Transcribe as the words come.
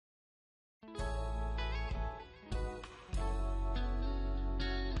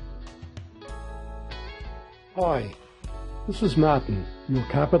Hi, this is Martin, your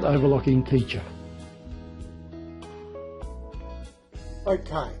carpet overlocking teacher.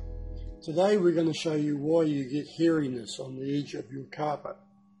 Okay, today we're going to show you why you get hairiness on the edge of your carpet.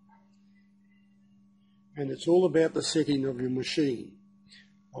 And it's all about the setting of your machine.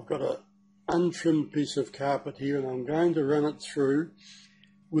 I've got an untrimmed piece of carpet here and I'm going to run it through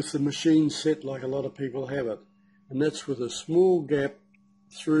with the machine set like a lot of people have it. And that's with a small gap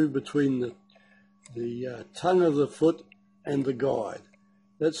through between the tongue of the foot and the guide.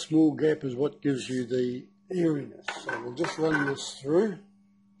 That small gap is what gives you the airiness. So we'll just run this through.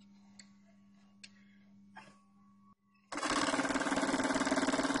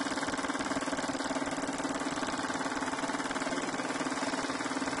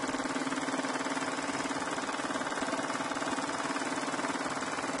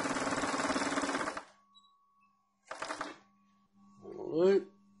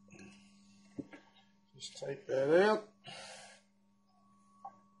 Just take that out.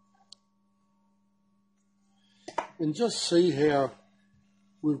 And just see how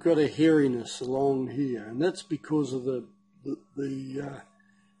we've got a hairiness along here, and that's because of the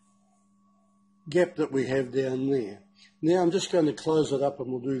gap that we have down there. Now I'm just going to close it up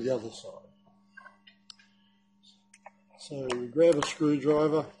and we'll do the other side. So we grab a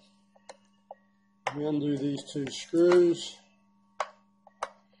screwdriver, we undo these two screws.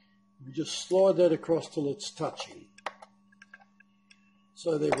 We just slide that across till it's touching,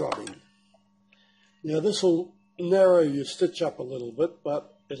 so they're rubbing. Now this will narrow your stitch up a little bit,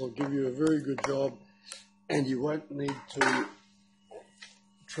 but it'll give you a very good job and you won't need to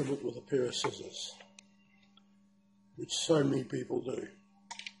trim it with a pair of scissors, which so many people do.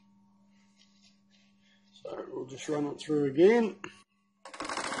 So we'll just run it through again.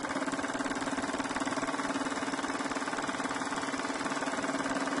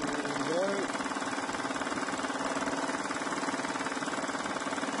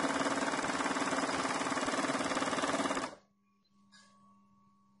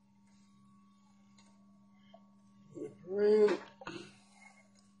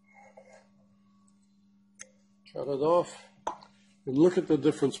 Cut it off, and look at the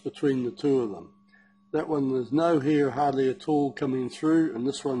difference between the two of them. That one, there's no hair hardly at all coming through, and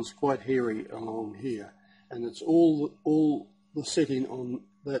this one's quite hairy along here, and it's all the setting on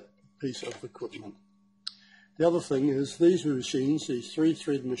that piece of equipment. The other thing is these machines, these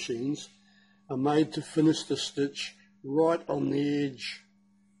 3-thread machines, are made to finish the stitch right on the edge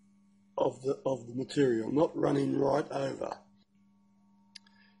of the material, not running right over.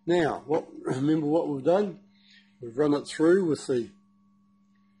 Now, remember what we've done? We've run it through with the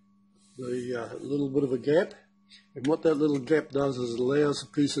little bit of a gap, and what that little gap does is it allows the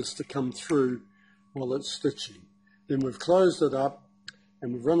pieces to come through while it's stitching. Then we've closed it up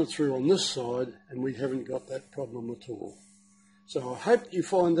and we've run it through on this side, and we haven't got that problem at all. So I hope you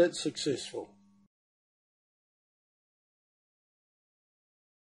find that successful.